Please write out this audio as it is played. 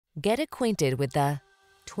Get acquainted with the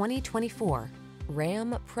 2024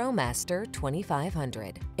 RAM ProMaster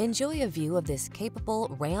 2500. Enjoy a view of this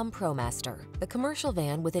capable RAM ProMaster, the commercial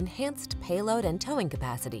van with enhanced payload and towing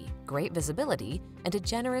capacity, great visibility, and a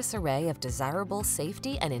generous array of desirable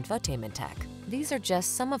safety and infotainment tech. These are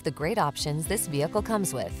just some of the great options this vehicle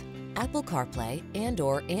comes with: Apple CarPlay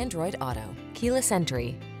and/or Android Auto, keyless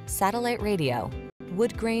entry, satellite radio,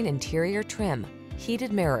 Woodgrain Interior Trim,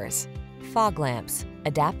 heated mirrors, fog lamps,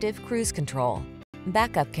 adaptive cruise control,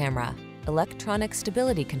 backup camera, electronic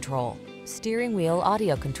stability control, steering wheel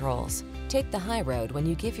audio controls. Take the high road when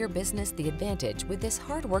you give your business the advantage with this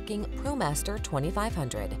hard-working ProMaster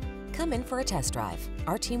 2500. Come in for a test drive.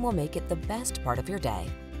 Our team will make it the best part of your day.